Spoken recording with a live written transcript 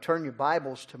Turn your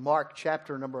Bibles to Mark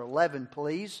chapter number 11,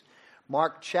 please.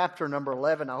 Mark chapter number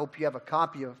 11. I hope you have a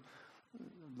copy of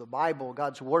the Bible,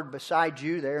 God's Word, beside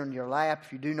you there in your lap.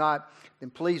 If you do not,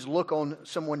 then please look on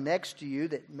someone next to you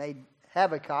that may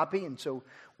have a copy. And so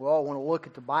we all want to look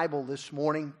at the Bible this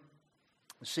morning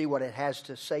and see what it has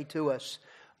to say to us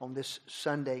on this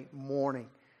Sunday morning.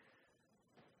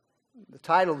 The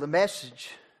title of the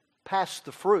message, Pass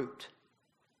the Fruit.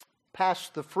 Pass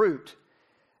the Fruit.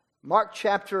 Mark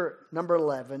chapter number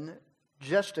 11,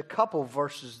 just a couple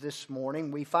verses this morning.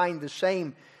 We find the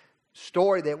same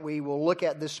story that we will look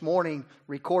at this morning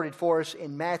recorded for us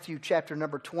in Matthew chapter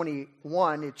number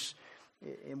 21.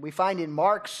 And we find in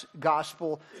Mark's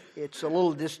gospel, it's a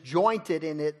little disjointed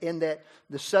in that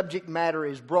the subject matter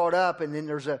is brought up and then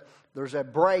there's a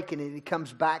break and it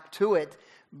comes back to it.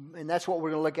 And that's what we're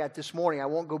going to look at this morning. I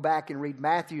won't go back and read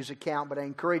Matthew's account, but I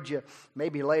encourage you,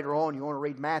 maybe later on, you want to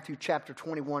read Matthew chapter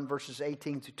 21, verses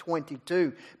 18 to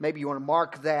 22. Maybe you want to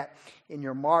mark that in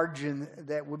your margin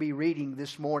that we'll be reading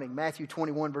this morning. Matthew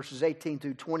 21, verses 18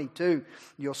 to 22.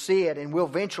 You'll see it, and we'll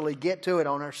eventually get to it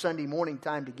on our Sunday morning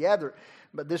time together.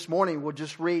 But this morning, we'll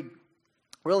just read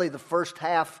really the first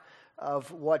half of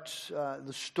what's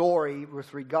the story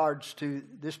with regards to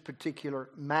this particular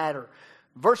matter.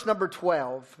 Verse number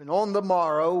 12, and on the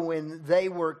morrow when they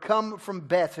were come from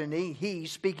Bethany, he,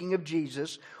 speaking of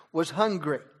Jesus, was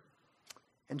hungry.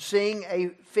 And seeing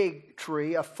a fig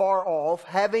tree afar off,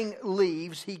 having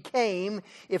leaves, he came,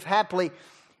 if haply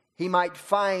he might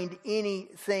find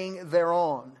anything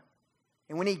thereon.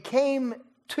 And when he came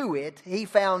to it, he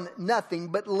found nothing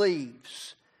but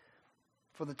leaves,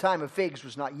 for the time of figs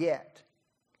was not yet.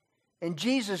 And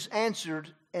Jesus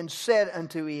answered and said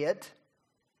unto it,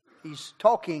 he's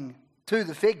talking to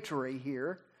the fig tree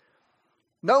here,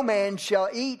 no man shall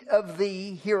eat of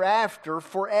thee hereafter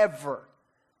forever.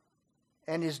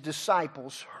 And his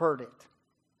disciples heard it.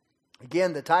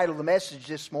 Again, the title of the message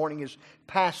this morning is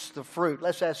Pass the Fruit.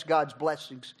 Let's ask God's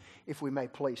blessings, if we may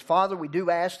please. Father, we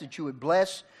do ask that you would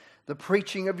bless the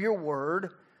preaching of your word.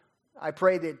 I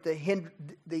pray that the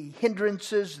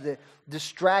hindrances, the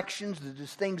distractions, the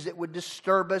things that would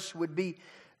disturb us would be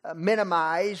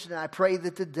minimized, and I pray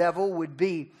that the devil would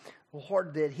be,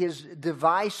 Lord, that his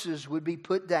devices would be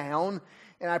put down,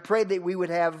 and I pray that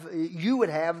you would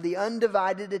have the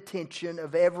undivided attention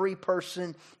of every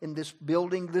person in this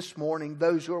building this morning,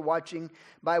 those who are watching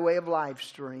by way of live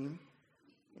stream,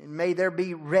 and may there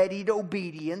be readied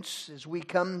obedience as we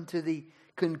come to the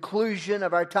conclusion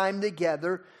of our time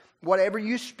together. Whatever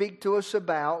you speak to us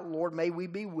about, Lord, may we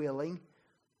be willing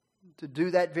to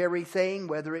do that very thing,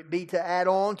 whether it be to add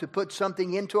on, to put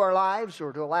something into our lives,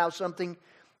 or to allow something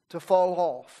to fall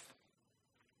off,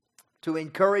 to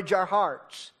encourage our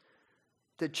hearts,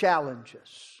 to challenge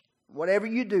us. Whatever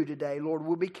you do today, Lord,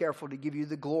 we'll be careful to give you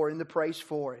the glory and the praise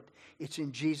for it. It's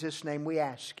in Jesus' name we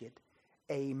ask it.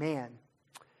 Amen.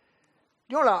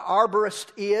 You know what an arborist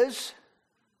is?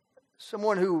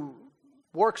 Someone who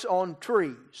works on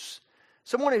trees.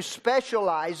 Someone who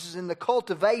specializes in the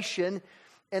cultivation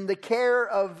and the care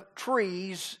of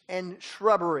trees and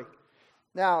shrubbery.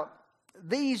 Now,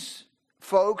 these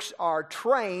folks are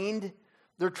trained.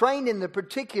 They're trained in the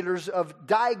particulars of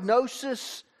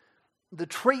diagnosis, the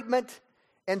treatment,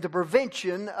 and the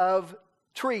prevention of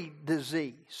tree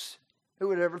disease. Who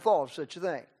would have ever thought of such a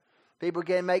thing? People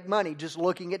can make money just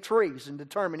looking at trees and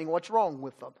determining what's wrong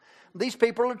with them. These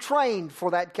people are trained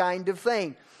for that kind of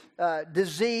thing.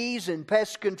 Disease and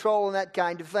pest control and that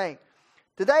kind of thing.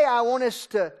 Today I want us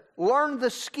to learn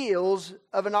the skills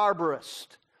of an arborist.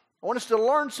 I want us to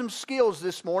learn some skills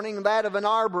this morning, that of an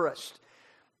arborist.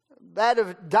 That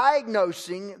of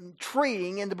diagnosing,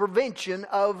 treating, and the prevention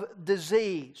of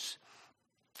disease.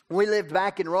 We lived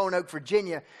back in Roanoke,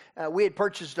 Virginia. We had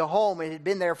purchased a home and had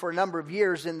been there for a number of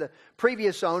years. And the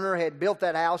previous owner had built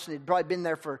that house and had probably been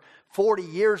there for 40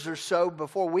 years or so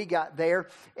before we got there.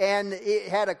 And it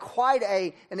had quite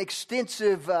an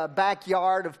extensive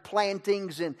backyard of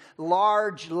plantings and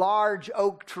large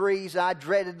oak trees. I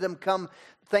dreaded them come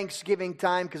Thanksgiving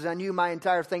time because I knew my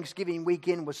entire Thanksgiving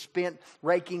weekend was spent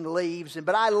raking leaves.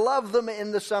 But I loved them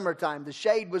in the summertime. The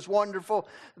shade was wonderful.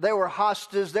 There were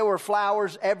hostas. There were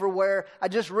flowers everywhere. I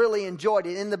just really enjoyed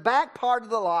it. In the back part of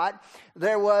the lot,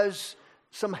 there was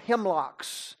some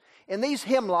hemlocks. And these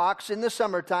hemlocks in the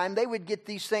summertime, they would get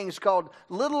these things called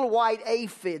little white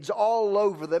aphids all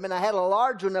over them. And I had a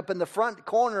large one up in the front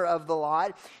corner of the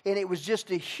lot. And it was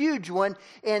just a huge one.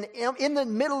 And in the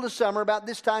middle of the summer, about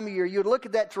this time of year, you'd look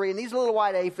at that tree and these little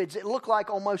white aphids, it looked like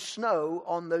almost snow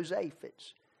on those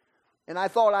aphids. And I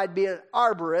thought I'd be an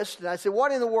arborist. And I said,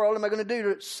 what in the world am I going to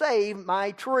do to save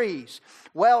my trees?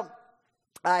 Well,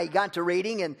 I got to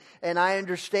reading, and I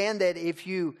understand that if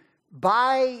you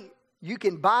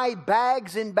can buy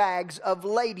bags and bags of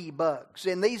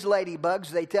ladybugs. And these ladybugs,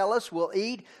 they tell us, will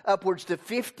eat upwards to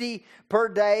 50 per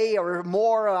day or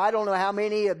more. I don't know how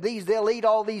many of these. They'll eat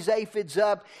all these aphids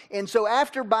up. And so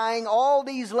after buying all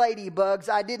these ladybugs,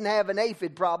 I didn't have an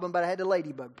aphid problem, but I had a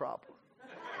ladybug problem.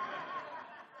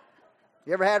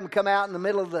 You ever had them come out in the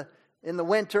middle of in the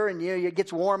winter, and it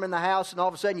gets warm in the house, and all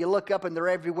of a sudden you look up and they're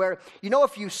everywhere? You know,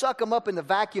 if you suck them up in the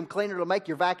vacuum cleaner, it'll make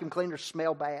your vacuum cleaner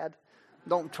smell bad.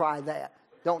 Don't try that.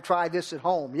 Don't try this at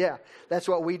home. Yeah, that's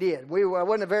what we did. I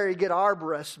wasn't a very good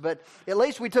arborist, but at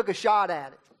least we took a shot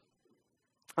at it.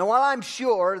 And while I'm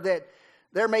sure that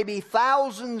there may be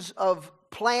thousands of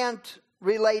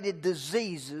plant-related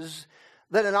diseases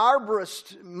that an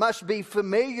arborist must be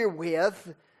familiar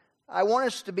with, I want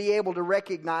us to be able to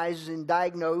recognize and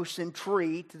diagnose and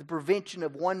treat the prevention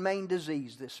of one main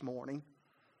disease this morning.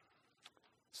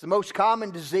 It's the most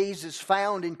common disease that's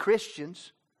found in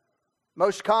Christians.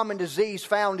 Most common disease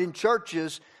found in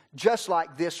churches just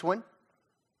like this one.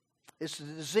 It's the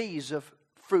disease of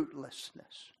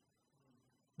fruitlessness.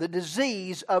 The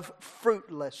disease of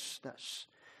fruitlessness.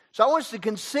 So I want us to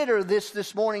consider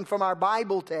this morning from our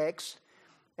Bible text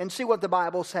and see what the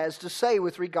Bible has to say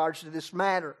with regards to this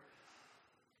matter.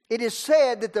 It is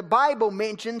said that the Bible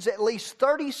mentions at least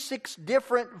 36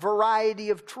 different variety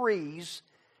of trees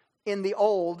in the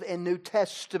Old and New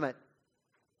Testament.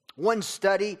 One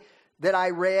study that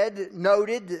I read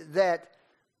noted that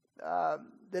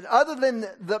other than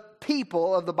the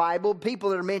people of the Bible,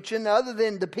 people that are mentioned, other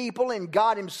than the people and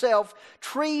God Himself,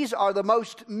 trees are the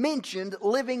most mentioned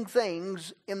living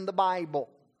things in the Bible.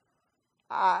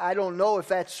 I don't know if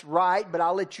that's right, but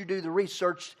I'll let you do the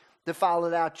research to follow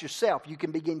it out yourself. You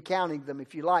can begin counting them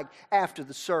if you like after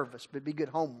the service, but it'd be good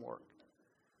homework.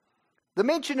 The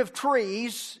mention of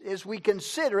trees, as we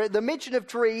consider it, the mention of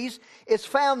trees is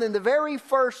found in the very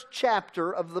first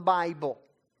chapter of the Bible.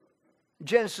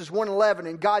 Genesis 1:11,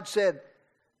 and God said,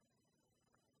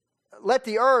 "Let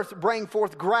the earth bring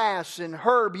forth grass and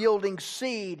herb yielding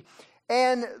seed,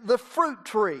 and the fruit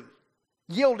tree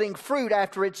yielding fruit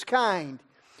after its kind,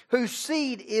 whose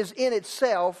seed is in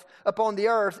itself upon the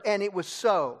earth," and it was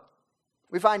so.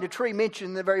 We find a tree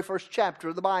mentioned in the very first chapter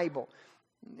of the Bible.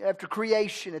 After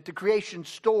creation, at the creation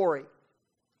story.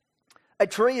 A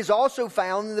tree is also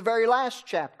found in the very last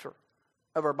chapter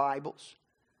of our Bibles.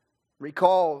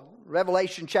 Recall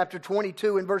Revelation chapter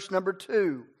 22 and verse number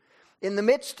 2. In the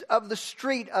midst of the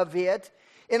street of it,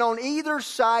 and on either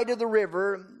side of the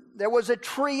river, there was a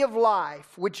tree of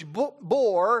life, which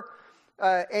bore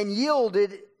and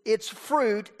yielded its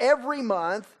fruit every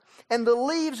month, and the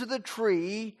leaves of the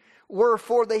tree were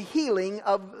for the healing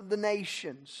of the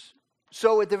nations.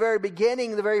 So at the very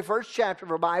beginning, the very first chapter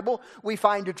of our Bible, we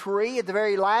find a tree. At the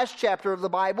very last chapter of the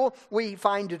Bible, we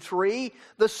find a tree.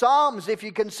 The Psalms, if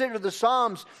you consider the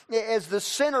Psalms as the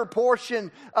center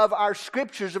portion of our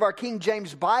scriptures, of our King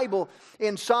James Bible,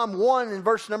 in Psalm 1 and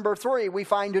verse number 3, we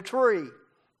find a tree.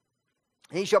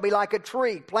 He shall be like a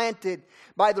tree planted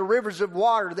by the rivers of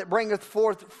water that bringeth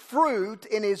forth fruit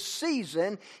in his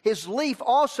season. His leaf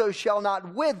also shall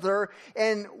not wither,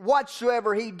 and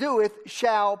whatsoever he doeth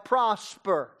shall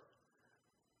prosper.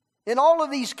 In all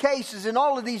of these cases, in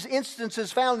all of these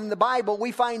instances found in the Bible,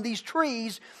 we find these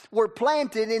trees were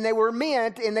planted and they were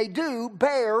meant, and they do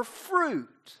bear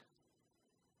fruit.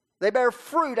 They bear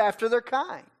fruit after their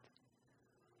kind.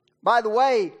 By the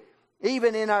way,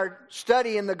 even in our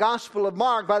study in the Gospel of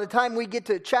Mark, by the time we get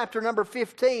to chapter number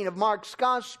 15 of Mark's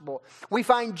Gospel, we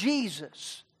find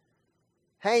Jesus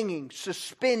hanging,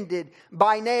 suspended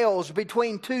by nails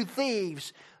between two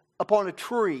thieves upon a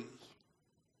tree,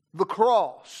 the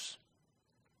cross.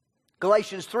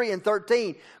 Galatians 3 and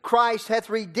 13, Christ hath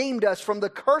redeemed us from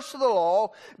the curse of the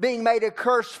law, being made a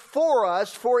curse for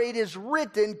us, for it is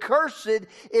written, "Cursed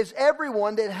is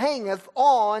everyone that hangeth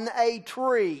on a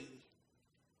tree."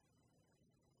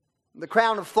 The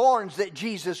crown of thorns that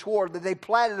Jesus wore, that they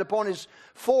platted upon his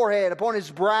forehead, upon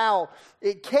his brow,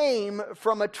 it came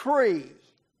from a tree.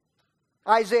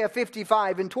 Isaiah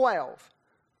 55 and 12.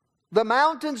 The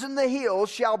mountains and the hills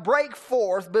shall break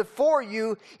forth before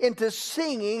you into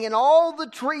singing, and all the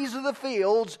trees of the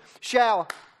fields shall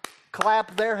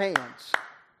clap their hands.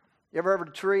 You ever heard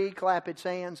a tree clap its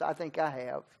hands? I think I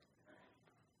have.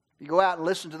 You go out and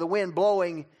listen to the wind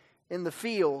blowing in the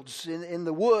fields, in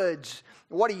the woods.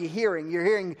 What are you hearing? You're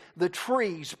hearing the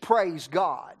trees praise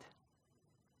God.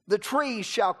 The trees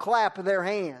shall clap their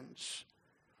hands.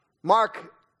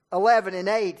 Mark 11 and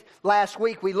 8. Last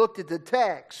week we looked at the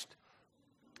text.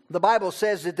 The Bible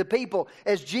says that the people,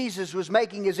 as Jesus was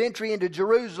making his entry into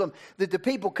Jerusalem, that the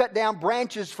people cut down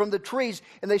branches from the trees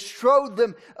and they strode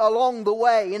them along the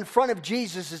way in front of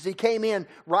Jesus as he came in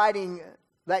riding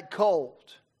that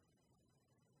colt.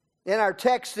 In our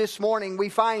text this morning, we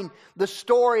find the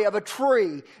story of a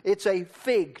tree. It's a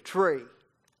fig tree.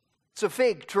 It's a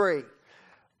fig tree.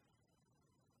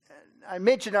 I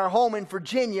mentioned our home in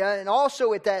Virginia, and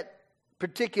also at that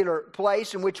particular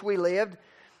place in which we lived,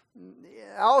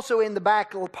 also in the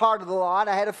back part of the lot,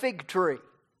 I had a fig tree.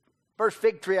 First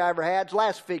fig tree I ever had. It's the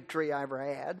last fig tree I ever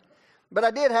had. But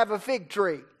I did have a fig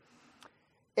tree.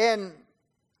 And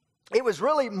it was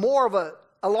really more of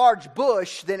a large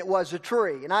bush than it was a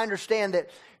tree. And I understand that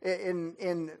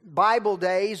in Bible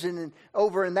days and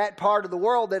over in that part of the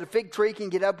world that a fig tree can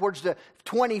get upwards to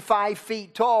 25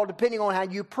 feet tall depending on how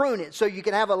you prune it. So you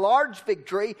can have a large fig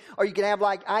tree or you can have,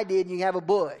 like I did, you can have a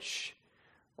bush.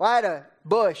 Well, I had a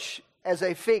bush as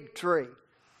a fig tree.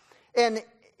 And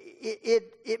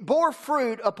it bore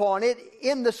fruit upon it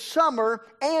in the summer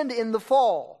and in the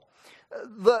fall.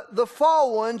 The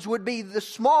fall ones would be the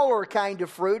smaller kind of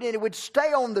fruit, and it would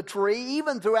stay on the tree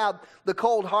even throughout the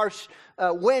cold, harsh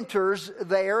winters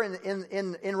there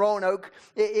in Roanoke.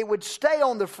 It would stay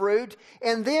on the fruit,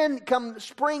 and then come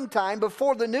springtime,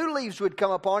 before the new leaves would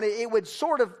come upon it, it would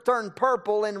sort of turn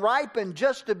purple and ripen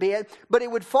just a bit, but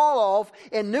it would fall off,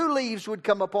 and new leaves would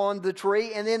come upon the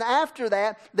tree, and then after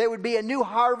that, there would be a new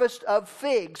harvest of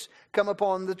figs come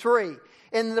upon the tree.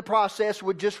 And the process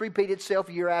would just repeat itself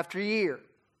year after year.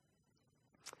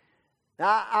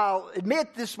 Now, I'll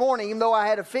admit this morning, even though I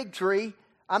had a fig tree,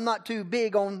 I'm not too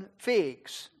big on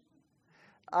figs.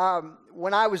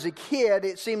 When I was a kid,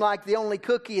 it seemed like the only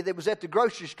cookie that was at the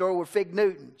grocery store were Fig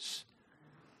Newtons.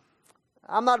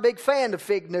 I'm not a big fan of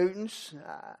Fig Newtons.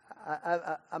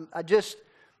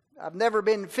 I've never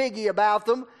been figgy about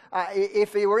them.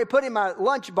 If they were put in my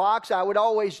lunchbox, I would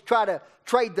always try to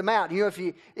trade them out. You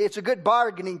know, it's a good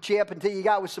bargaining chip until you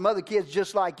got with some other kids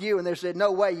just like you, and they said,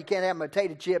 "No way, you can't have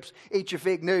potato chips. Eat your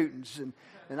Fig Newtons."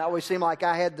 And I always seemed like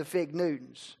I had the Fig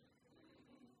Newtons.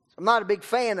 I'm not a big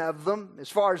fan of them as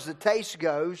far as the taste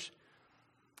goes.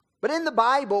 But in the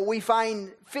Bible, we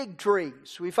find fig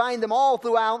trees. We find them all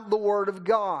throughout the Word of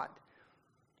God.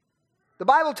 The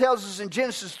Bible tells us in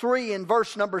Genesis 3 in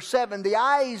verse number 7, the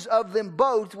eyes of them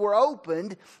both were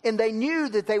opened, and they knew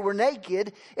that they were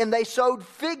naked, and they sewed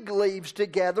fig leaves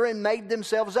together and made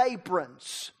themselves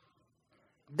aprons.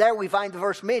 There we find the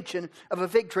first mention of a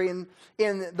fig tree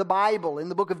in the Bible, in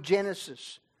the book of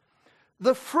Genesis.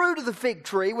 The fruit of the fig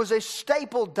tree was a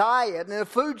staple diet and a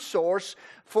food source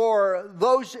for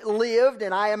those that lived,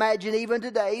 and I imagine even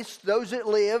today, those that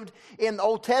lived in the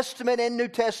Old Testament and New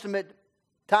Testament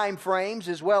time frames,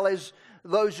 as well as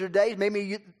those days.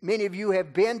 Many of you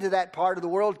have been to that part of the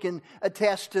world, can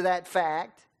attest to that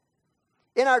fact.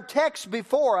 In our text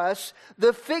before us,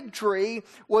 the fig tree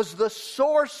was the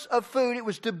source of food. It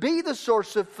was to be the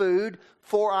source of food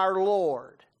for our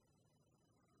Lord.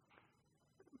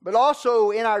 But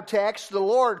also in our text, the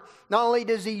Lord, not only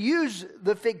does He use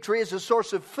the fig tree as a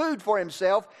source of food for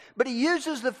Himself, but He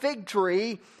uses the fig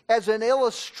tree as an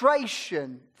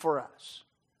illustration for us.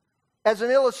 As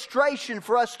an illustration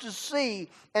for us to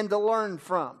see and to learn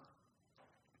from.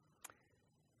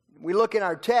 We look in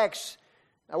our text.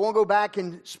 I won't go back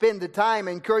and spend the time.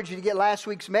 I encourage you to get last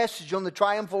week's message on the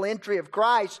triumphal entry of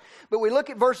Christ. But we look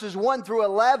at verses 1 through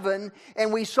 11,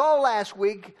 and we saw last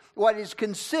week what is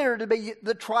considered to be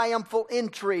the triumphal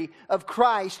entry of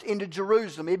Christ into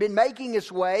Jerusalem. He'd been making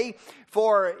his way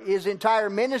for his entire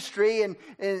ministry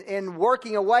and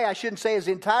working away. I shouldn't say his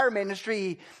entire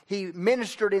ministry. He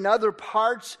ministered in other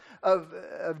parts of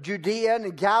Judea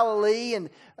and Galilee,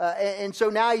 and so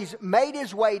now he's made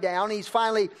his way down. He's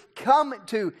finally come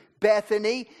to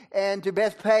Bethany and to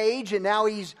Bethpage, and now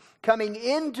he's coming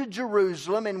into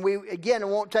Jerusalem. And I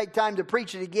won't take time to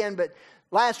preach it again, but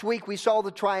last week we saw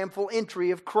the triumphal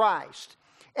entry of Christ.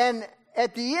 And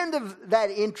at the end of that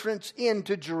entrance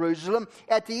into Jerusalem,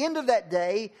 at the end of that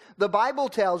day, the Bible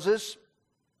tells us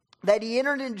that he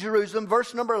entered into Jerusalem,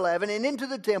 verse number 11, and into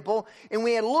the temple, and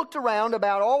we had looked around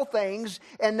about all things,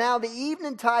 and now the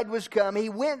evening tide was come. He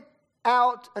went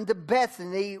out unto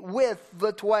Bethany with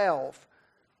the 12.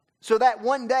 So that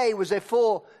one day was a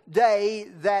full day,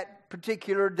 that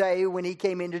particular day when he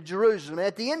came into Jerusalem. And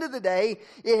at the end of the day,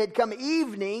 it had come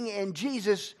evening, and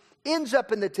Jesus ends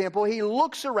up in the temple. He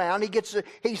looks around. He gets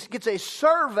a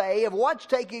survey of what's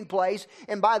taking place.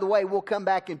 And by the way, we'll come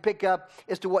back and pick up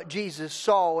as to what Jesus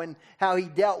saw and how he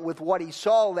dealt with what he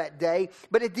saw that day.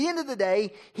 But at the end of the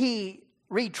day, he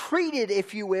retreated,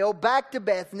 if you will, back to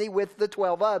Bethany with the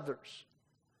 12 others.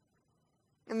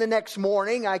 And the next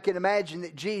morning, I can imagine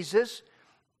that Jesus,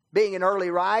 being an early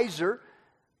riser,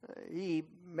 he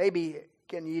maybe,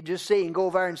 can you just see him go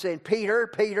over there and saying, Peter,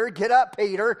 get up,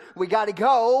 Peter. We got to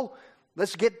go.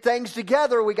 Let's get things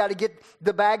together. We got to get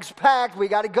the bags packed. We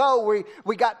got to go.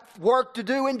 We got work to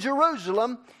do in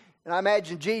Jerusalem. And I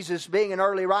imagine Jesus, being an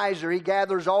early riser, he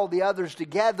gathers all the others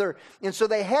together. And so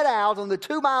they head out on the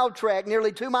 2-mile trek,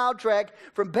 nearly 2-mile trek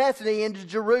from Bethany into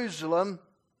Jerusalem.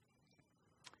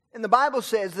 And the Bible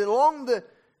says that along the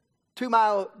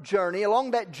 2-mile journey,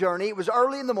 along that journey, it was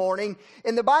early in the morning,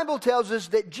 and the Bible tells us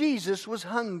that Jesus was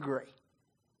hungry.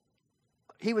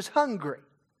 He was hungry.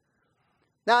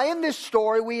 Now, in this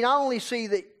story, we not only see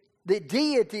the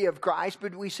deity of Christ,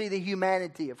 but we see the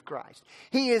humanity of Christ.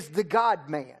 He is the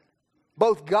God-man,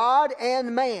 both God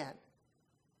and man.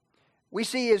 We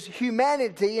see his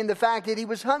humanity in the fact that he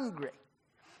was hungry.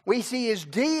 We see his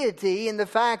deity in the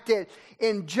fact that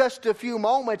in just a few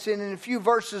moments and in a few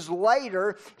verses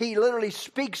later, he literally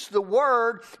speaks the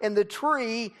word and the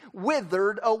tree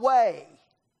withered away.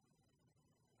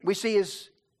 We see his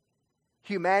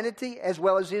humanity as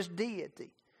well as his deity.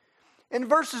 In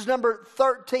verses number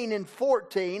 13 and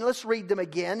 14, let's read them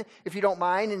again, if you don't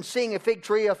mind. And seeing a fig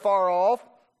tree afar off,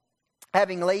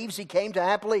 having leaves, he came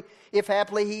to if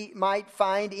haply he might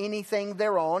find anything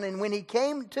thereon. And when he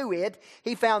came to it,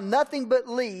 he found nothing but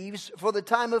leaves, for the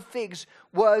time of figs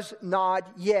was not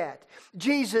yet.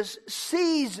 Jesus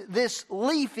sees this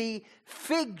leafy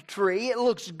fig tree. It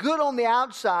looks good on the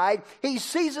outside. He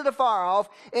sees it afar off,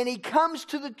 and he comes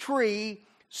to the tree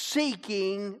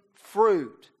seeking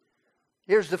fruit.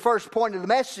 Here's the first point of the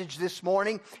message this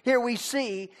morning. Here we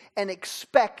see an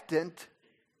expectant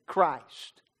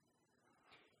Christ.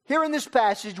 Here in this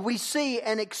passage, we see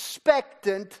an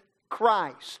expectant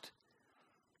Christ.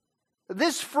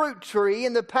 This fruit tree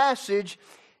in the passage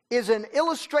is an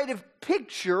illustrative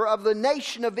picture of the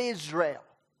nation of Israel.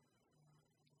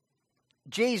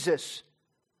 Jesus,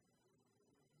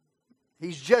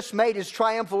 he's just made his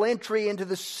triumphal entry into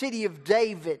the city of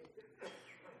David.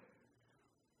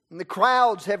 And the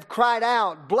crowds have cried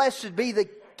out, "Blessed be the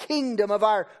kingdom of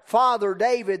our father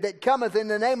David that cometh in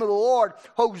the name of the Lord.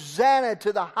 Hosanna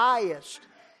to the highest."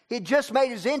 He had just made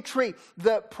his entry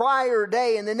the prior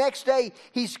day, and the next day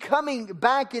he's coming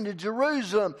back into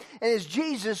Jerusalem. And as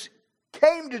Jesus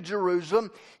came to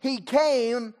Jerusalem, he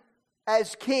came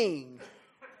as king.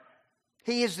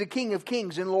 He is the King of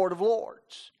kings and Lord of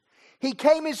lords. He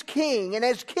came as king, and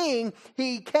as king,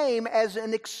 he came as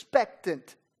an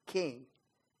expectant king.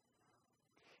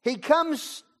 He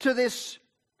comes to this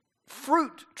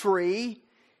fruit tree,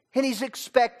 and he's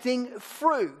expecting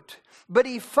fruit, but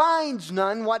he finds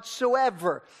none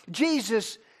whatsoever.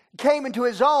 Jesus came into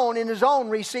his own, and his own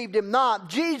received him not.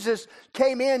 Jesus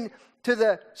came in to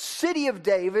the city of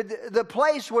David, the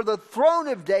place where the throne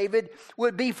of David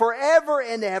would be forever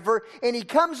and ever, and he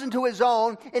comes into his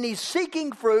own, and he's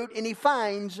seeking fruit, and he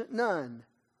finds none.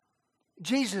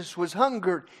 Jesus was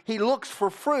hungered. He looks for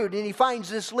fruit, and he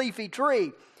finds this leafy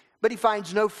tree, but he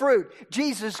finds no fruit.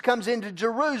 Jesus comes into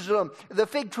Jerusalem. The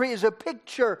fig tree is a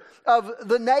picture of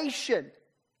the nation.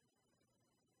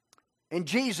 And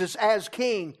Jesus, as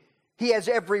king, he has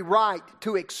every right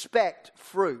to expect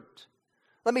fruit.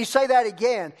 Let me say that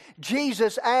again.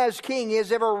 Jesus, as king,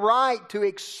 has every right to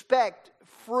expect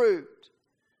fruit.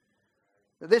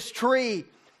 This tree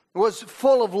was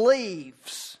full of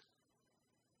leaves.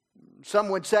 Some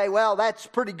would say, well, that's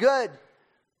pretty good.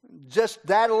 Just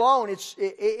that alone,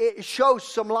 it shows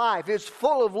some life. It's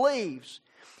full of leaves.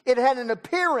 It had an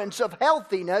appearance of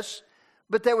healthiness,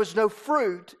 but there was no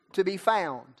fruit to be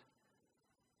found.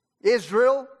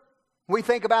 Israel, we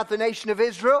think about the nation of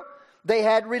Israel, they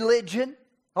had religion.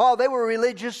 Oh, they were a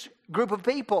religious group of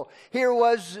people. Here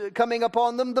was coming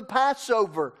upon them the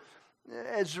Passover.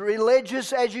 As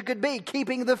religious as you could be,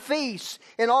 keeping the feasts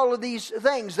and all of these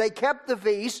things. They kept the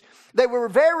feasts. They were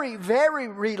very, very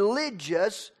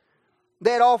religious.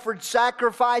 They had offered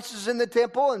sacrifices in the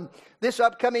temple, and this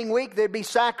upcoming week there'd be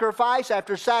sacrifice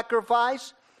after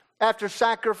sacrifice after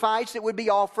sacrifice that would be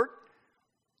offered.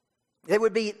 There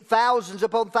would be thousands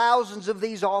upon thousands of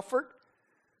these offered.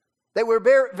 They were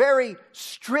very, very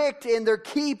strict in their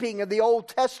keeping of the Old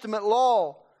Testament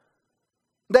law.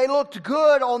 They looked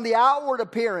good on the outward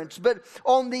appearance, but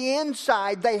on the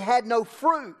inside they had no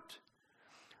fruit.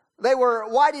 They were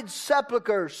whited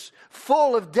sepulchres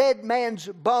full of dead man's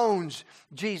bones.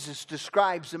 Jesus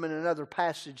describes them in another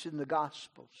passage in the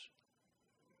Gospels.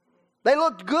 They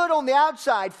looked good on the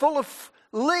outside, full of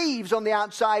leaves on the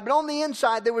outside, but on the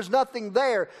inside there was nothing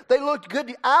there. They looked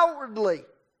good outwardly,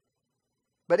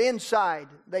 but inside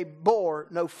they bore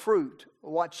no fruit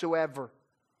whatsoever.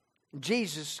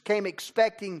 Jesus came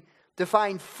expecting to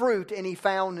find fruit, and He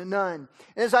found none.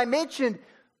 And as I mentioned,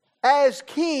 as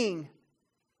king,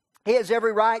 He has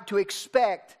every right to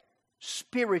expect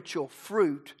spiritual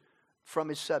fruit from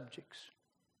His subjects.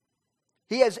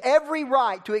 He has every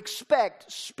right to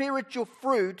expect spiritual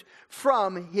fruit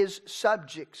from His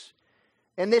subjects.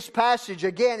 And this passage,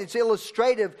 again, it's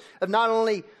illustrative of not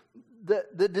only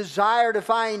the desire to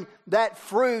find that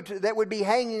fruit that would be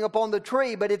hanging upon the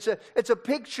tree, but it's a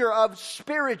picture of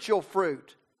spiritual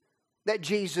fruit that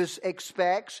Jesus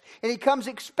expects. And He comes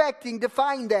expecting to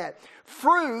find that.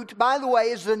 Fruit, by the way,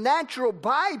 is the natural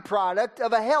byproduct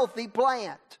of a healthy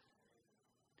plant.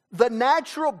 The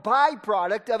natural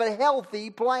byproduct of a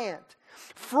healthy plant.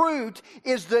 Fruit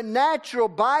is the natural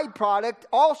byproduct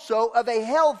also of a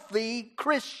healthy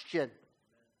Christian.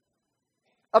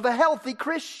 Of a healthy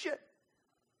Christian.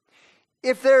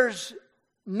 If there's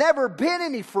never been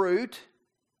any fruit,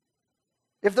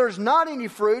 if there's not any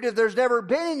fruit, if there's never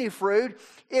been any fruit,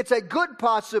 it's a good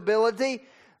possibility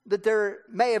that there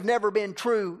may have never been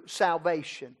true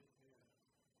salvation.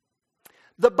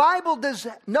 The Bible does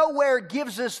nowhere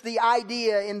gives us the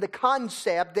idea and the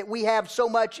concept that we have so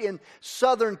much in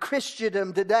Southern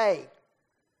Christendom today.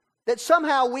 That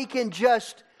somehow we can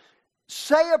just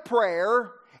say a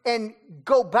prayer and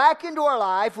go back into our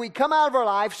life. We come out of our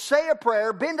life, say a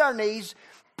prayer, bend our knees,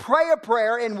 pray a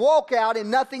prayer, and walk out and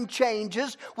nothing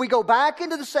changes. We go back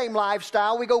into the same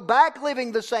lifestyle. We go back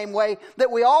living the same way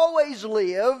that we always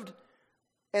lived.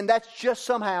 And that's just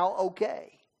somehow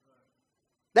okay.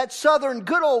 That southern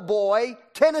good old boy,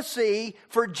 Tennessee,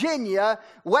 Virginia,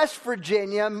 West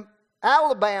Virginia,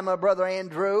 Alabama, Brother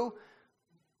Andrew,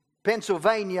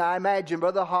 Pennsylvania, I imagine,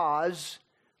 Brother Haas,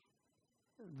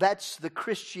 that's the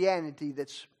Christianity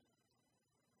that's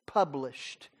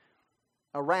published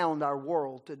around our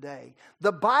world today.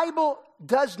 The Bible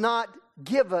does not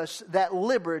give us that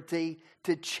liberty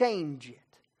to change it.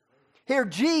 Here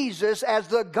Jesus, as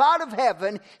the God of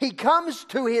heaven, He comes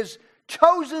to His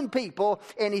chosen people,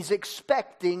 and He's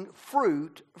expecting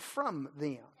fruit from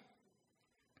them.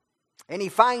 And He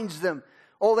finds them,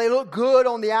 oh, they look good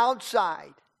on the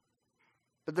outside,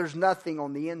 but there's nothing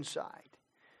on the inside.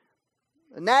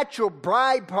 The natural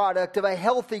byproduct of a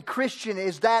healthy Christian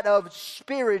is that of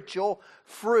spiritual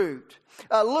fruit.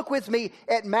 Look with me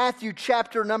at Matthew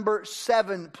chapter number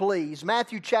 7, please.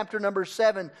 Matthew chapter number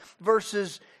 7,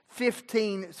 verses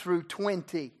 15 through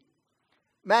 20.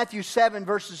 Matthew 7,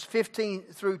 verses 15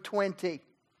 through 20.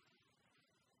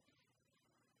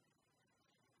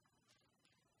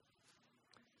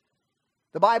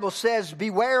 The Bible says,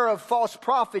 "Beware of false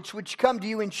prophets which come to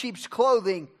you in sheep's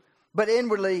clothing, but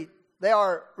inwardly they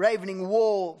are ravening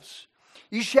wolves.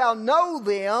 You shall know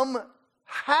them."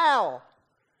 How?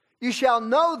 You shall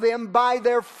know them by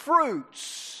their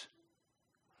fruits.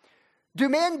 Do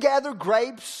men gather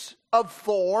grapes of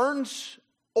thorns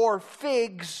or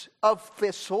figs of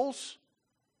thistles?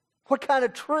 What kind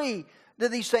of tree do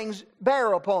these things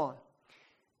bear upon?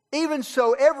 Even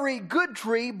so, every good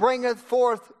tree bringeth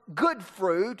forth good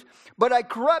fruit, but a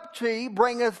corrupt tree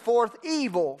bringeth forth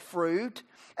evil fruit.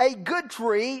 A good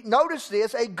tree, notice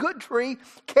this, a good tree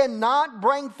cannot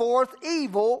bring forth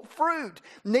evil fruit.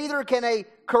 Neither can a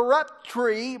corrupt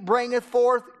tree bringeth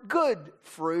forth good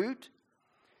fruit.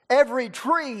 Every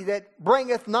tree that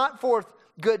bringeth not forth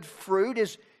good fruit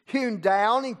is hewn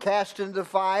down and cast into the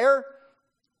fire.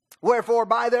 Wherefore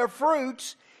by their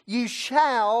fruits you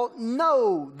shall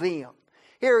know them.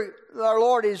 Here our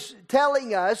Lord is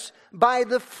telling us by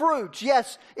the fruits.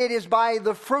 Yes, it is by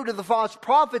the fruit of the false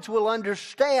prophets we'll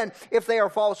understand if they are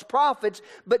false prophets.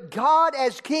 But God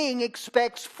as King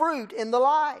expects fruit in the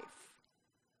life.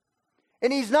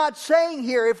 And He's not saying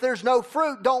here, if there's no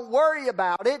fruit, don't worry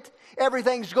about it.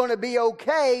 Everything's going to be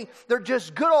okay. They're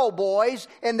just good old boys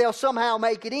and they'll somehow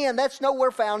make it in. That's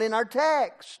nowhere found in our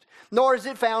text. Nor is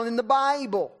it found in the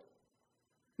Bible.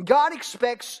 God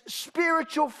expects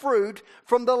spiritual fruit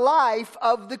from the life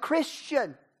of the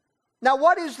Christian. Now,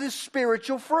 what is this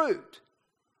spiritual fruit?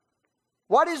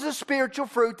 What is the spiritual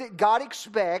fruit that God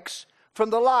expects from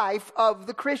the life of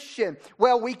the Christian?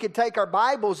 Well, we could take our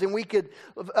Bibles and we could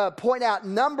point out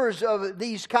numbers of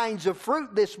these kinds of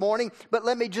fruit this morning, but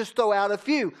let me just throw out a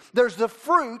few. There's the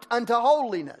fruit unto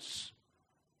holiness.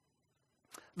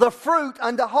 The fruit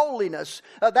unto holiness.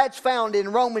 That's found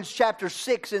in Romans chapter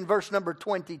 6 and verse number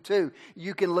 22.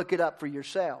 You can look it up for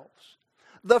yourselves.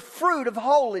 The fruit of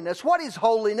holiness. What is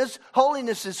holiness?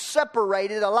 Holiness is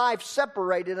separated, a life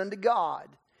separated unto God.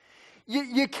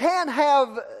 You can't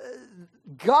have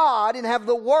God and have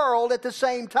the world at the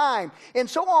same time. And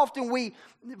so often we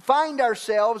find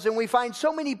ourselves and we find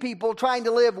so many people trying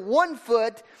to live 1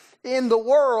 foot in the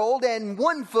world and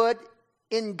 1 foot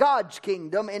in God's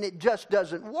kingdom, and it just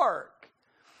doesn't work.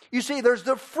 You see, there's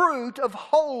the fruit of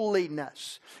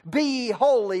holiness. Be ye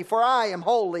holy, for I am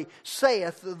holy,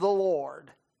 saith the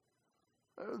Lord.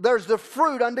 There's the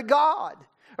fruit unto God.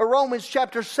 Romans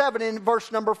chapter 7 and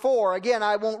verse number 4. Again,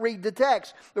 I won't read the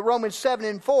text. But Romans 7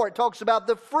 and 4, it talks about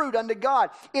the fruit unto God.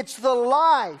 It's the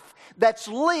life that's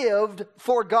lived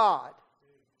for God.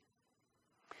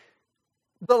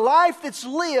 The life that's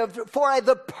lived for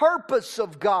the purpose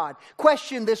of God.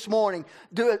 Question this morning,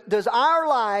 does our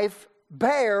life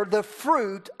bear the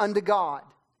fruit unto God?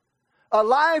 A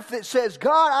life that says,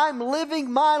 God, I'm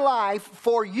living my life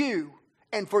for you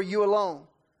and for you alone.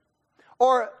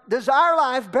 Or does our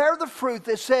life bear the fruit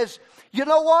that says, you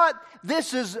know what?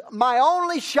 This is my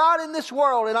only shot in this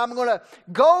world, and I'm going to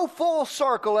go full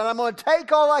circle, and I'm going to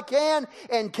take all I can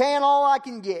and can all I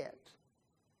can get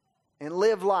and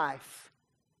live life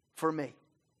for me.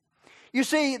 You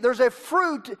see, there's a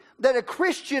fruit that a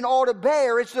Christian ought to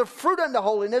bear. It's the fruit unto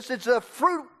holiness. It's a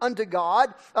fruit unto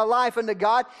God, a life unto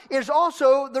God. There's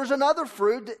another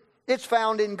fruit. It's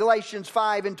found in Galatians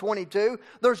 5 and 22.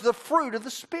 There's the fruit of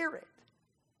the Spirit.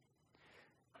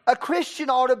 A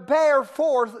Christian ought to bear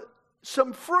forth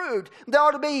some fruit. There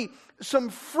ought to be some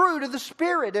fruit of the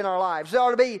Spirit in our lives. There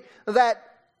ought to be that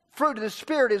fruit of the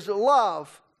Spirit is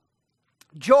love,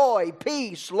 joy,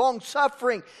 peace,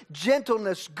 long-suffering,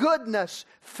 gentleness, goodness,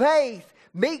 faith,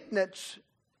 meekness,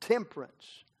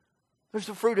 temperance. There's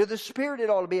the fruit of the Spirit that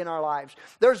ought to be in our lives.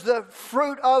 There's the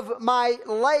fruit of my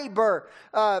labor.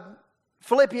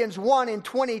 Philippians 1 and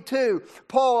 22.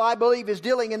 Paul, I believe, is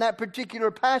dealing in that particular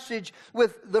passage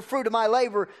with the fruit of my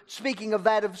labor, speaking of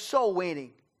that of soul winning.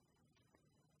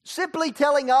 Simply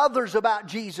telling others about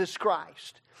Jesus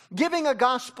Christ. Giving a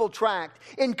gospel tract,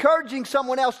 encouraging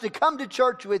someone else to come to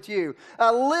church with you,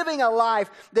 living a life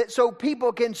that so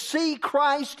people can see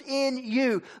Christ in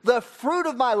you. The fruit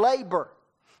of my labor.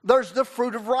 There's the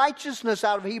fruit of righteousness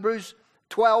out of Hebrews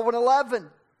 12 and 11.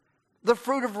 The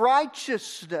fruit of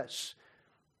righteousness.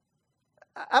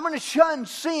 I'm going to shun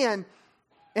sin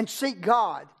and seek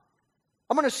God.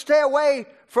 I'm going to stay away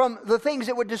from the things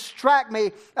that would distract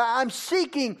me. I'm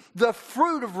seeking the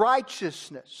fruit of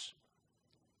righteousness.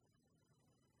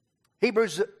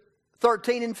 Hebrews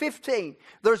 13 and 15.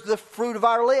 There's the fruit of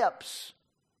our lips,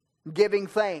 giving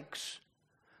thanks.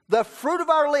 The fruit of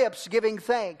our lips, giving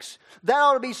thanks. That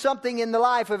ought to be something in the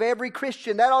life of every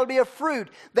Christian. That ought to be a fruit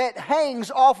that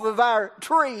hangs off of our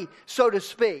tree, so to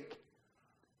speak.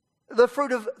 The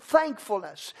fruit of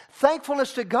thankfulness.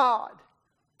 Thankfulness to God.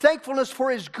 Thankfulness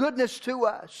for His goodness to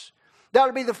us. That ought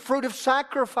to be the fruit of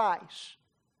sacrifice.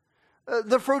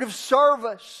 The fruit of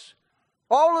service.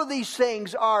 All of these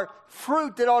things are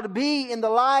fruit that ought to be in the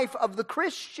life of the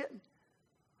Christian.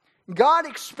 God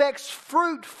expects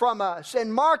fruit from us.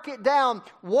 And mark it down,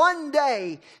 one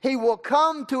day He will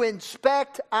come to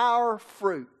inspect our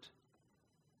fruit.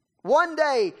 One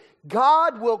day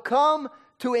God will come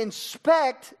to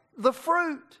inspect the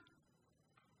fruit.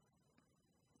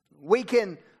 We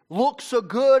can look so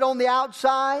good on the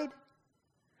outside.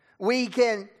 We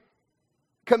can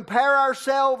compare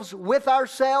ourselves with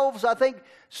ourselves. I think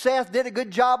Seth did a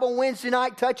good job on Wednesday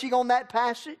night touching on that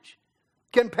passage.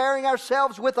 Comparing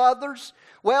ourselves with others.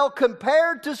 Well,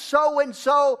 compared to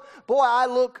so-and-so, boy, I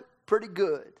look pretty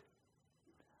good.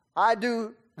 I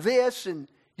do this, and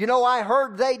you know, I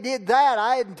heard they did that.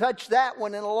 I hadn't touched that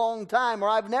one in a long time, or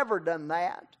I've never done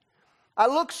that. I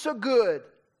look so good.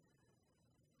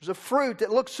 There's a fruit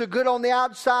that looks so good on the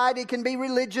outside. It can be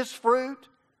religious fruit.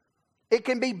 It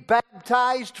can be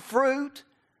baptized fruit.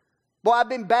 Boy, I've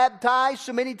been baptized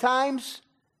so many times,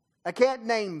 I can't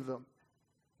name them.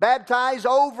 Baptized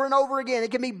over and over again. It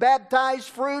can be baptized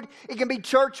fruit. It can be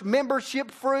church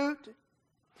membership fruit.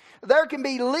 There can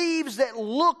be leaves that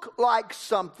look like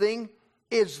something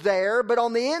is there, but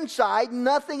on the inside,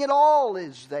 nothing at all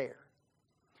is there.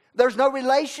 There's no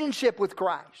relationship with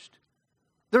Christ.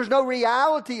 There's no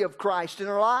reality of Christ in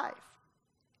our life.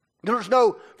 There's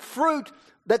no fruit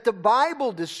that the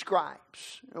Bible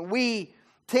describes. We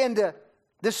tend to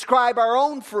describe our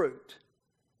own fruit.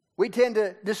 We tend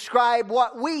to describe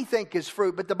what we think is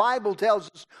fruit, but the Bible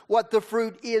tells us what the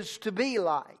fruit is to be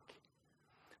like.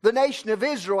 The nation of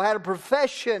Israel had a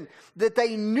profession that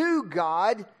they knew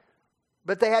God,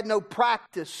 but they had no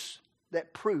practice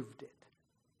that proved it.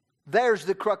 There's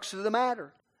the crux of the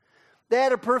matter. They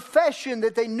had a profession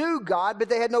that they knew God, but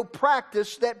they had no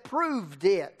practice that proved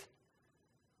it.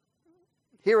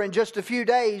 Here in just a few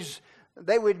days,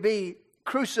 they would be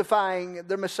crucifying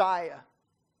their Messiah.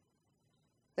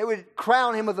 They would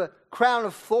crown him with a crown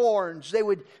of thorns. They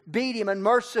would beat him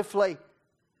unmercifully.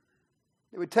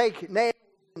 They would take nails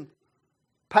and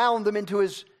pound them into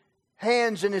his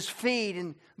hands and his feet,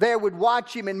 and there would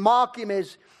watch him and mock him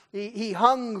as he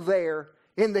hung there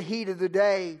in the heat of the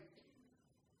day.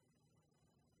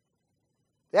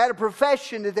 They had a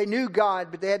profession that they knew God,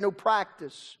 but they had no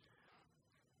practice.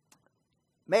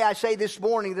 May I say this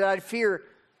morning that I fear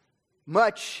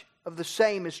much of the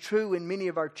same is true in many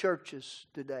of our churches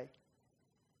today.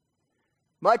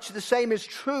 Much the same is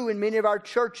true in many of our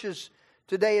churches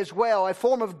today as well. A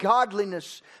form of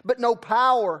godliness, but no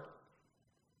power,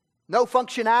 no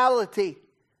functionality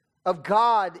of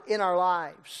God in our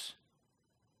lives.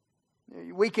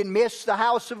 We can miss the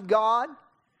house of God.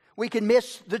 We can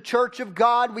miss the church of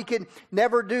God. We can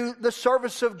never do the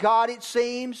service of God, it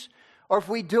seems. Or if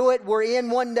we do it, we're in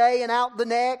one day and out the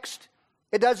next.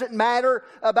 It doesn't matter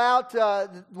about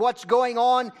what's going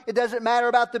on. It doesn't matter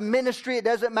about the ministry. It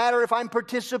doesn't matter if I'm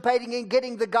participating in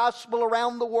getting the gospel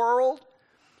around the world.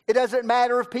 It doesn't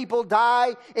matter if people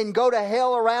die and go to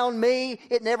hell around me.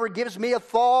 It never gives me a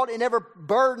thought. It never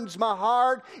burdens my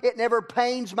heart. It never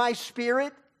pains my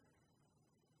spirit.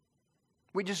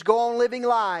 We just go on living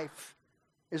life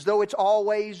as though it's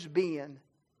always been.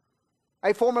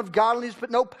 A form of godliness,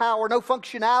 but no power, no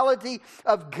functionality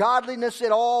of godliness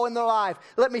at all in their life.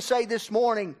 Let me say this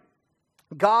morning,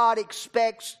 God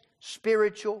expects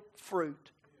spiritual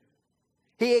fruit.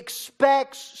 He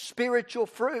expects spiritual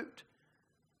fruit.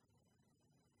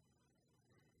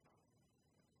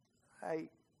 I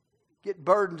get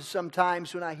burdened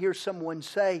sometimes when I hear someone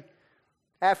say,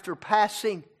 after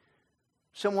passing,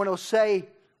 someone will say,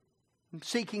 I'm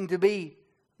seeking to be,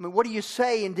 what do you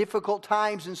say in difficult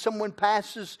times and someone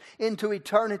passes into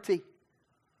eternity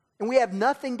and we have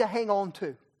nothing to hang on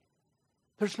to?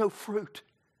 There's no fruit.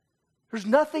 There's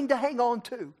nothing to hang on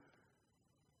to.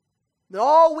 And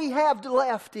all we have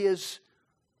left is,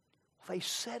 they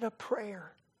said a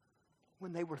prayer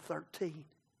when they were 13,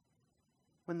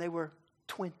 when they were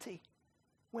 20,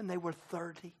 when they were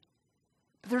 30.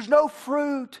 But there's no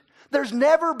fruit. There's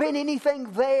never been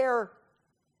anything there.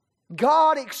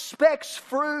 God expects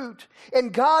fruit,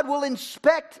 and God will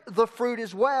inspect the fruit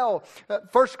as well.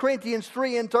 1 Corinthians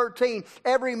 3:13,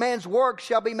 every man's work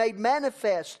shall be made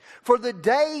manifest, for the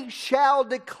day shall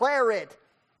declare it.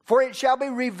 For it shall be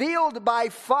revealed by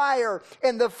fire,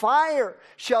 and the fire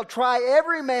shall try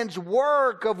every man's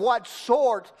work of what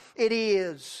sort it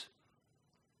is.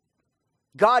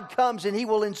 God comes and He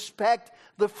will inspect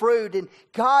the fruit, and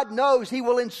God knows He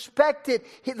will inspect it.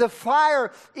 The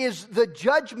fire is the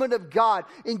judgment of God,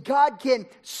 and God can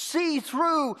see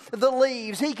through the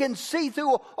leaves. He can see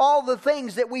through all the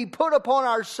things that we put upon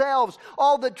ourselves,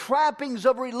 all the trappings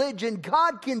of religion.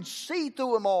 God can see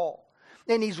through them all,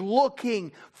 and He's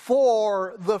looking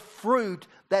for the fruit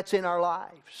that's in our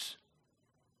lives.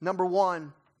 Number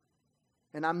one,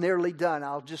 and I'm nearly done,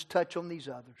 I'll just touch on these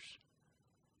others.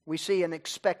 We see an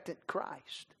expectant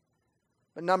Christ.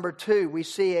 But number two, we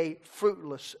see a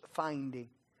fruitless finding.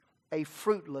 A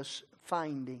fruitless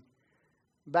finding.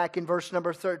 Back in verse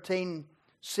number 13,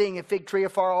 seeing a fig tree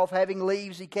afar off, having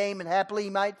leaves, he came, and happily he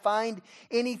might find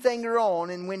anything thereon.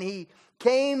 And when he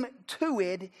came to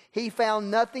it, he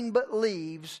found nothing but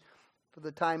leaves, for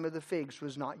the time of the figs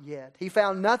was not yet. He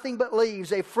found nothing but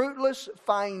leaves, a fruitless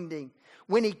finding.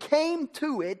 When he came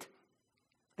to it,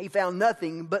 he found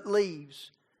nothing but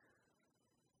leaves.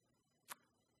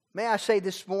 May I say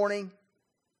this morning,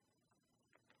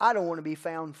 I don't want to be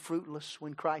found fruitless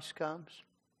when Christ comes.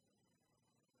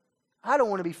 I don't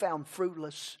want to be found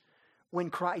fruitless when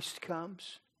Christ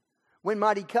comes. When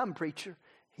might He come, preacher?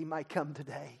 He might come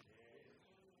today.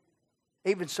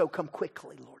 Even so, come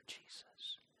quickly, Lord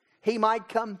Jesus. He might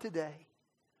come today.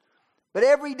 But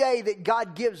every day that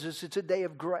God gives us, it's a day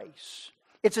of grace.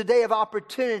 It's a day of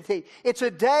opportunity. It's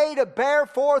a day to bear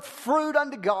forth fruit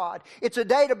unto God. It's a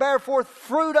day to bear forth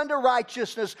fruit unto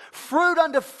righteousness, fruit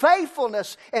unto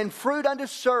faithfulness, and fruit unto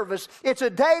service. It's a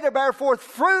day to bear forth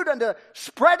fruit unto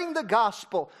spreading the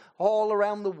gospel all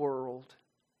around the world.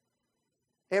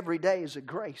 Every day is a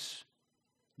grace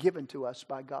given to us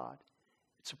by God.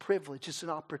 It's a privilege. It's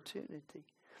an opportunity.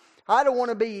 I don't want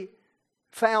to be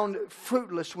found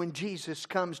fruitless when Jesus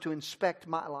comes to inspect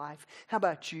my life. How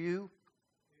about you?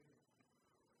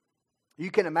 You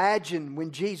can imagine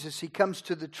when Jesus, He comes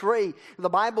to the tree. The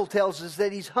Bible tells us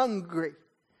that He's hungry.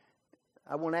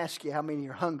 I won't ask you how many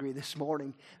are hungry this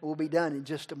morning. We'll be done in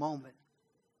just a moment.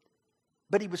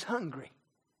 But He was hungry.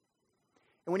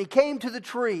 And when He came to the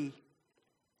tree,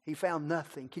 He found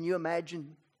nothing. Can you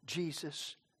imagine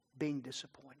Jesus being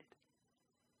disappointed?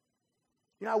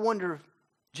 I wonder if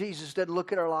Jesus doesn't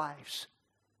look at our lives.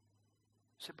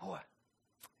 Say, boy,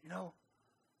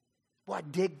 I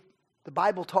dig. The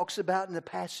Bible talks about in the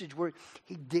passage where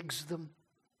He digs them.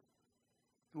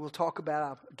 We'll talk about,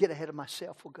 I'll get ahead of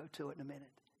myself. We'll go to it in a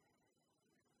minute.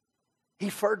 He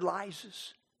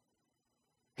fertilizes.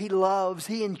 He loves.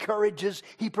 He encourages.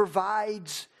 He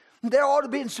provides. There ought to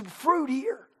be some fruit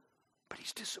here. But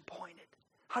He's disappointed.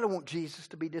 I don't want Jesus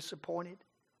to be disappointed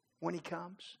when He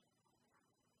comes.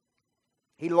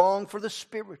 He longed for the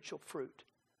spiritual fruit.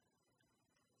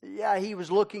 Yeah, He was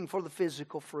looking for the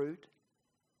physical fruit.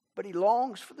 But He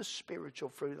longs for the spiritual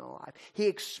fruit in life. He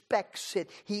expects it.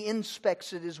 He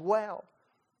inspects it as well.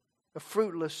 A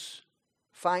fruitless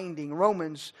finding.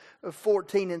 Romans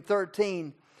 14 and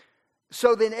 13.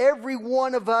 So then every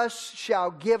one of us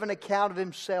shall give an account of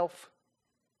himself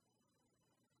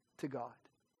to God.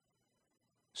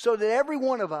 So that every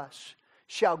one of us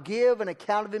shall give an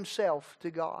account of himself to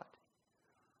God.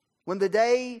 When the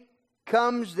day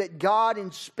comes that God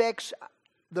inspects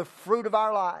the fruit of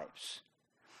our lives,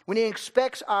 when He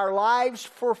inspects our lives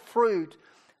for fruit,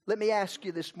 let me ask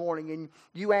you this morning, and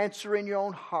you answer in your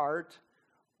own heart,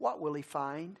 what will He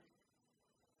find?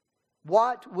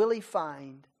 What will He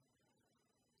find?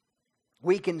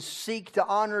 We can seek to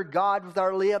honor God with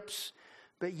our lips,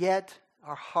 but yet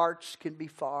our hearts can be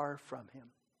far from Him.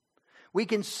 We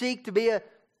can seek to be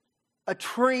a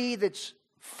tree that's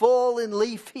full and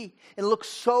leafy and looks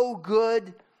so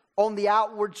good on the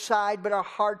outward side, but our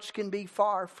hearts can be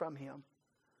far from Him.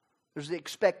 There's the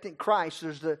expectant Christ.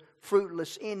 There's the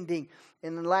fruitless ending.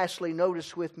 And then lastly,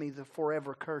 notice with me the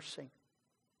forever cursing.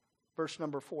 Verse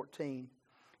number 14.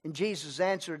 And Jesus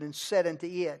answered and said unto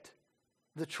it,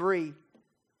 the tree,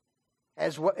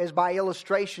 as by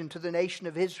illustration to the nation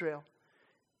of Israel,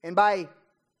 and by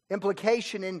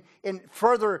implication in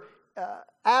further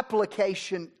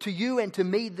application to you and to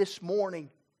me this morning,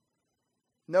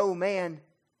 no man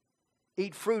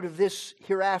eat fruit of this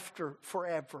hereafter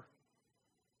forever.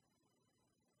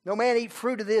 No man eat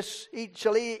fruit of this,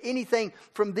 shall eat anything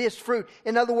from this fruit.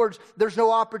 In other words, there's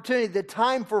no opportunity. The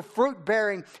time for fruit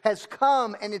bearing has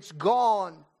come and it's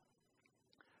gone.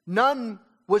 None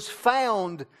was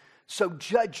found, so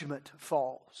judgment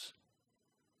falls.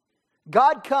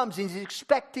 God comes and He's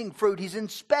expecting fruit. He's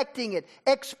inspecting it,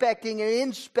 expecting and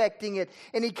inspecting it.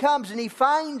 And He comes and He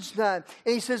finds none.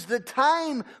 And He says the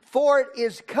time for it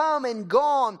is come and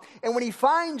gone. And when He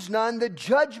finds none, the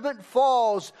judgment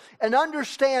falls. And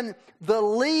understand, the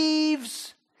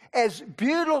leaves, as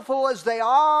beautiful as they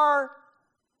are,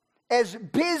 as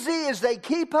busy as they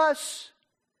keep us,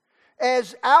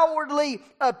 as outwardly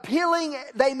appealing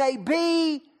they may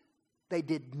be, they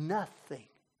did nothing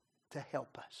to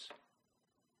help us.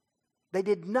 They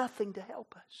did nothing to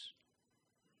help us.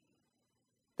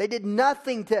 They did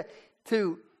nothing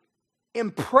to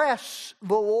impress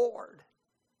the Lord.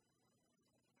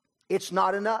 It's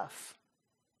not enough.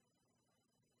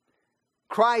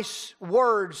 Christ's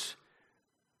words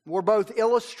were both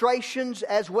illustrations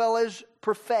as well as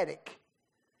prophetic.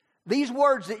 These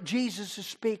words that Jesus is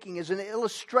speaking is an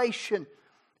illustration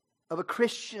of a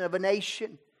Christian, of a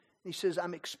nation. He says,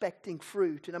 I'm expecting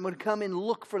fruit, and I'm going to come and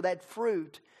look for that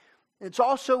fruit. It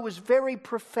also was very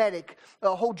prophetic.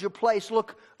 Hold your place.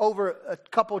 Look over a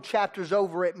couple of chapters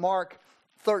over at Mark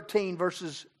 13,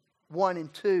 verses 1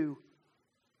 and 2.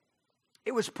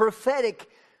 It was prophetic.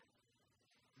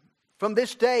 From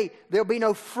this day, there'll be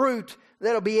no fruit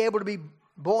that'll be able to be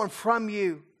born from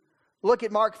you. Look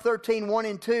at Mark 13, 1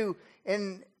 and 2.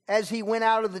 And as He went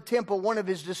out of the temple, one of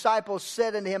His disciples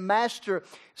said unto Him, Master,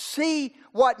 see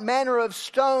what manner of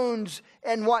stones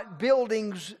and what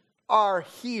buildings are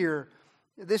here.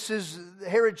 This is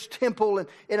Herod's temple, and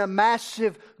in a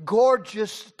massive,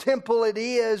 gorgeous temple it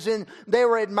is. And they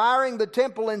were admiring the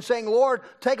temple and saying, Lord,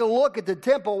 take a look at the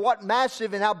temple, what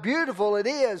massive and how beautiful it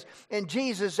is. And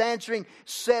Jesus answering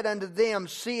said unto them,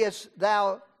 Seest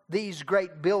thou these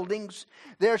great buildings?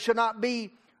 There shall not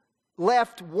be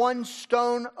left one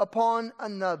stone upon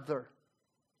another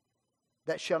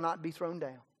that shall not be thrown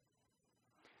down.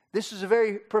 This is a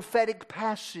very prophetic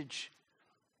passage.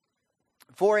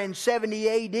 For in 70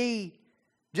 A.D.,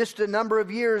 just a number of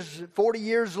years, 40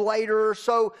 years later or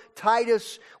so,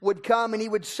 Titus would come and he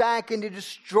would sack and to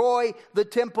destroy the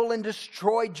temple and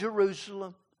destroy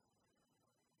Jerusalem.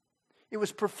 It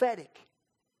was prophetic.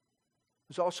 It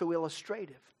was also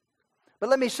illustrative. But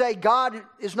let me say, God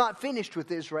is not finished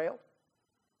with Israel.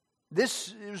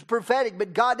 This is prophetic,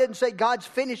 but God didn't say God's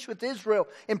finished with Israel,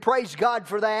 and praise God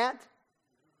for that.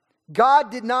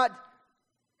 God did not.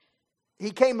 He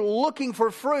came looking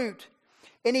for fruit,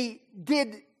 and He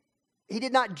He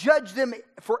did not judge them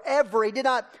forever. He did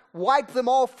not wipe them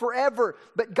off forever.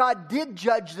 But God did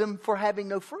judge them for having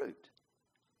no fruit.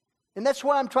 And that's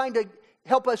what I'm trying to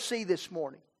help us see this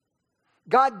morning.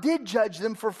 God did judge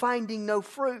them for finding no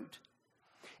fruit.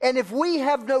 And if we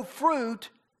have no fruit,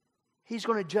 He's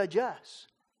going to judge us.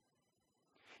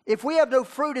 If we have no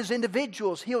fruit as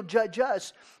individuals, He'll judge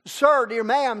us. Sir, dear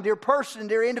ma'am, dear person,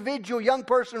 dear individual, young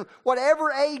person,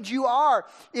 whatever age you are,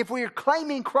 if we are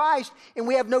claiming Christ and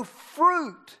we have no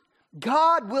fruit,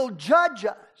 God will judge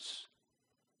us.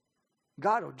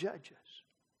 God will judge us.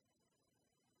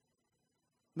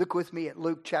 Look with me at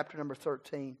Luke chapter number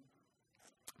 13,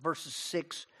 verses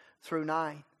 6 through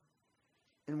 9.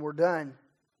 And we're done.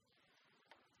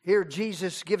 Here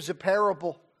Jesus gives a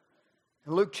parable.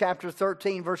 In Luke chapter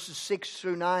 13, verses 6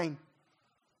 through 9.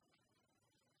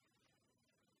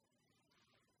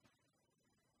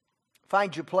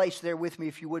 Find your place there with me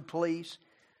if you would please.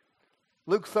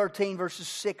 Luke 13, verses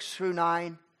 6 through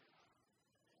 9.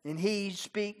 And he,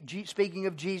 speaking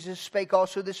of Jesus, spake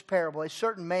also this parable. A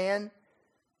certain man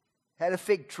had a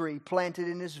fig tree planted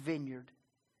in his vineyard.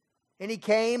 And he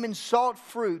came and sought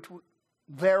fruit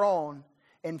thereon,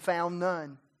 and found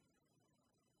none.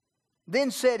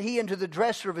 Then said he unto the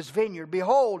dresser of his vineyard,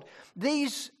 Behold,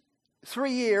 these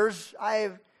 3 years I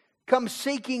have come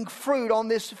seeking fruit on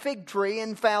this fig tree,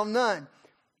 and found none.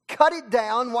 Cut it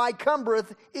down, why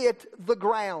cumbereth it the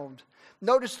ground?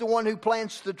 Notice the one who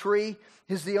plants the tree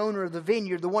is the owner of the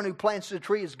vineyard. The one who plants the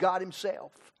tree is God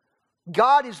Himself.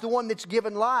 God is the one that's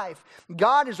given life.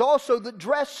 God is also the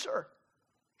dresser.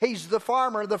 He's the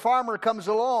farmer. The farmer comes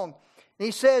along. And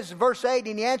he says, verse 8,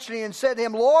 and he answered and said to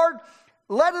him, Lord,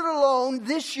 let it alone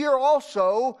this year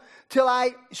also, till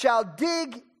I shall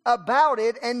dig about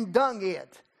it and dung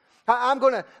it. I'm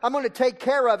going to take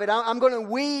care of it. I'm going to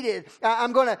weed it.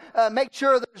 I'm going to make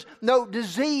sure there's no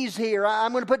disease here.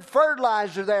 I'm going to put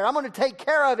fertilizer there. I'm going to take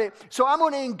care of it. So I'm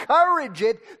going to encourage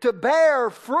it to bear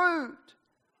fruit.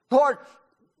 Lord,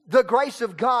 the grace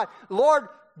of God. Lord,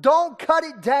 don't cut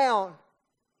it down.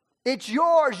 It's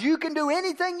yours. You can do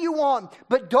anything you want,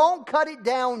 but don't cut it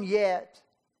down yet.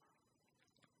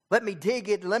 Let me dig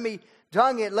it. Let me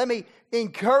dung it. Let me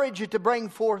encourage it to bring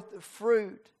forth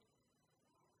fruit.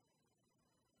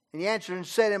 And he answered and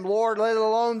said to him, Lord, let it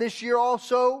alone this year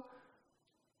also.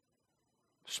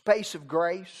 Space of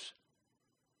grace.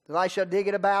 That I shall dig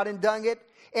it about and dung it.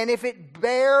 And if it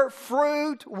bear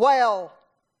fruit, well.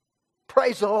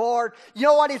 Praise the Lord. You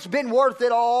know what? It's been worth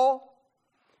it all.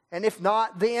 And if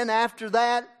not, then after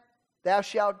that, thou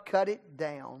shalt cut it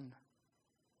down.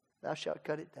 Thou shalt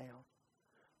cut it down.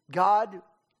 God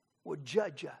will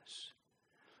judge us.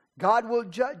 God will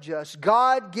judge us.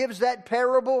 God gives that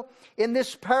parable. In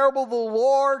this parable, the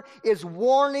Lord is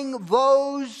warning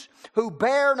those who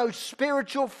bear no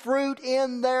spiritual fruit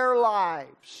in their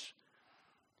lives.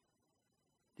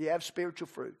 Do you have spiritual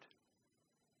fruit?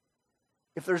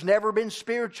 If there's never been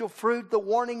spiritual fruit, the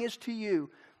warning is to you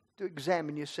to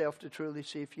examine yourself to truly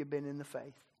see if you've been in the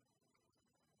faith.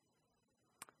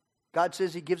 God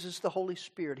says He gives us the Holy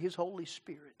Spirit, His Holy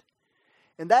Spirit.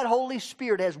 And that Holy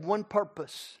Spirit has one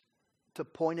purpose: to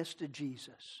point us to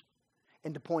Jesus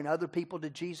and to point other people to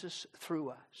Jesus through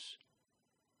us.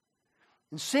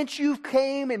 And since you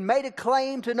came and made a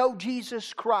claim to know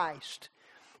Jesus Christ,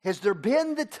 has there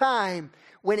been the time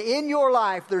when in your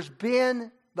life there's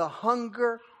been the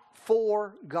hunger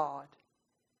for God,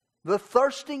 the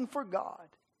thirsting for God?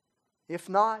 If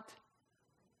not,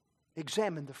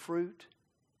 examine the fruit.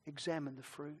 Examine the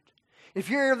fruit. If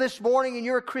you're here this morning and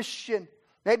you're a Christian,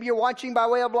 maybe you're watching by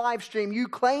way of live stream, you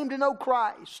claim to know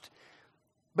Christ,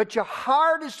 but your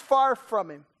heart is far from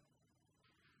Him.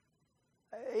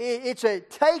 It's a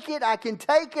take it, I can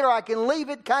take it, or I can leave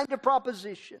it kind of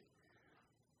proposition.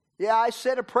 Yeah, I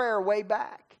said a prayer way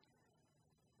back.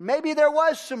 Maybe there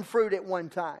was some fruit at one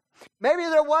time. Maybe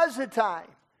there was a time,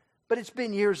 but it's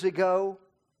been years ago.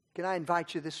 Can I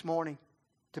invite you this morning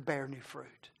to bear new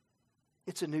fruit?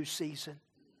 It's a new season.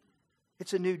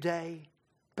 It's a new day.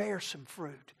 Bear some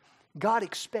fruit. God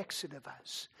expects it of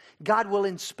us. God will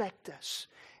inspect us.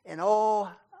 And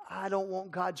oh, I don't want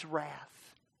God's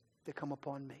wrath to come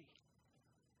upon me.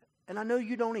 And I know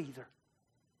you don't either.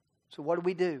 So what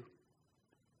do?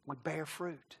 We bear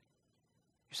fruit.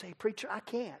 You say, preacher, I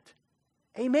can't.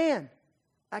 Amen.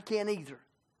 I can't either.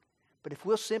 But if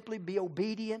we'll simply be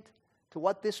obedient to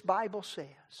what this Bible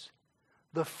says,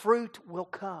 the fruit will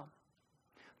come.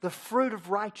 The fruit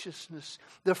of righteousness,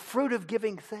 the fruit of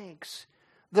giving thanks,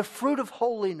 the fruit of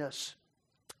holiness,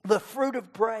 the fruit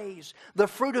of praise, the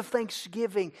fruit of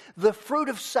thanksgiving, the fruit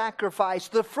of sacrifice,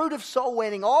 the fruit of soul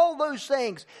winning, all those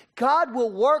things. God will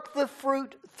work the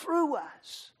fruit through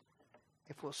us.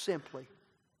 if we'll simply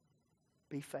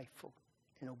be faithful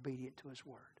and obedient to His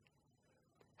Word.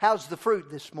 How's the fruit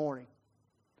this morning?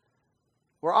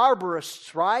 We're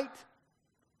arborists, right?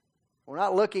 We're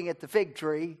not looking at the fig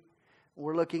tree.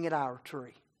 We're looking at our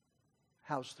tree.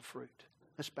 How's the fruit?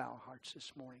 Let's bow our hearts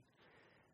this morning.